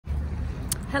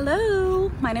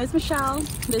Hello, my name is Michelle.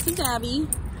 This is Abby.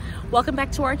 Welcome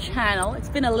back to our channel. It's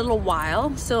been a little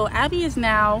while. So Abby is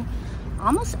now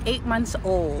almost 8 months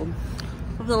old.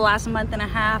 Over the last month and a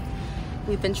half,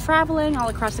 we've been traveling all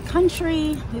across the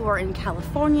country. We were in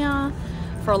California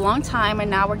for a long time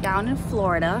and now we're down in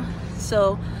Florida.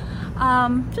 So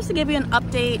just to give you an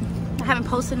update, I haven't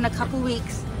posted in a couple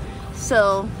weeks.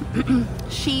 So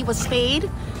she was spayed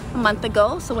a month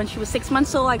ago. So when she was 6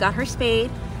 months old, I got her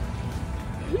spayed.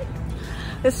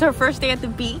 This is her first day at the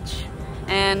beach,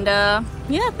 and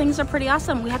yeah, things are pretty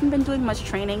awesome. We haven't been doing much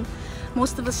training.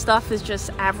 Most of the stuff is just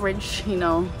average, you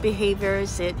know, behavior.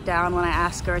 Sit down when I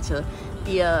ask her to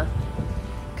be a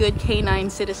good canine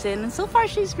citizen, and so far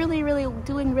she's doing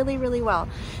really well.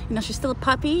 You know, she's still a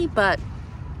puppy, but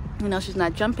you know, she's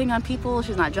not jumping on people,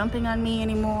 she's not jumping on me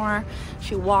anymore.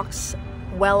 She walks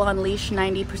well on leash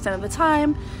 90% of the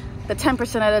time. The 10%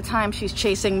 of the time she's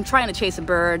trying to chase a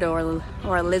bird or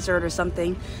a lizard or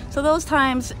something. So those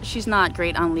times she's not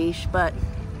great on leash, but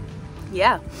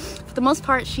yeah, for the most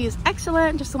part she is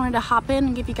excellent. Just wanted to hop in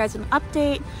and give you guys an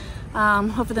update.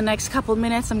 Over the next couple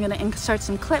minutes I'm gonna insert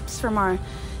some clips from our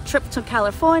trip to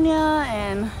California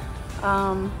and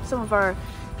some of our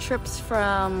trips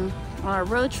from our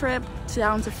road trip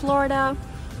down to Florida.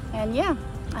 And yeah,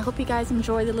 I hope you guys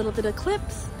enjoy the little bit of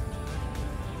clips.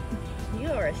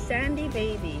 You're a sandy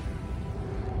baby.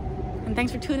 And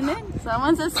thanks for tuning in.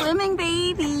 Someone's a swimming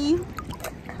baby.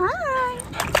 Hi.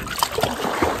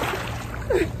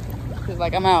 She's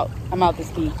like, I'm out this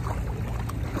deep.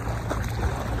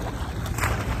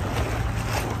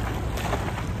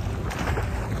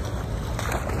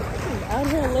 She's out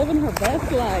here living her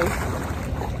best life.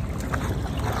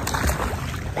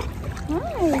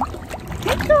 Hi.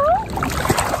 Hey, girl.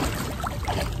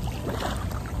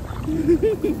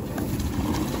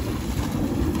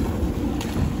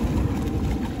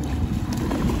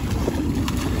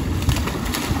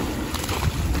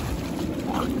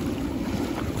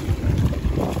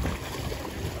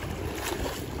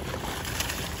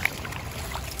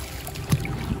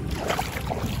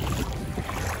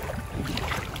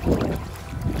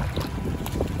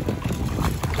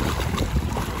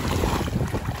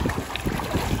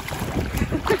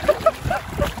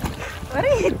 What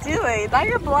are you doing? Now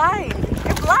you're blind.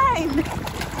 You're blind.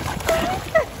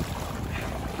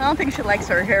 I don't think she likes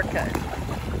her haircut.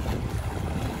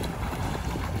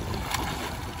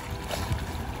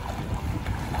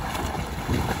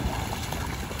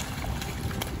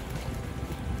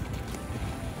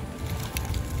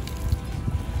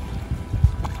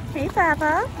 Hey,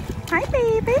 Papa. Hi,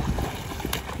 baby.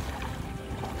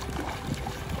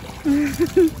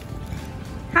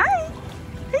 Hi.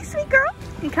 Hey, sweet girl.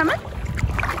 You coming?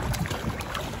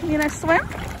 You gonna swim?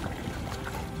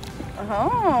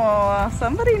 Oh,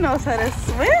 somebody knows how to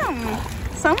swim.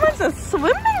 Someone's a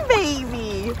swimming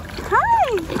baby.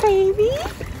 Hi, baby.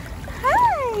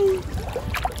 Hi.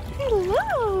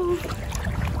 Hello.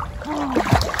 Oh.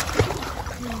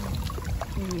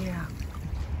 Yeah.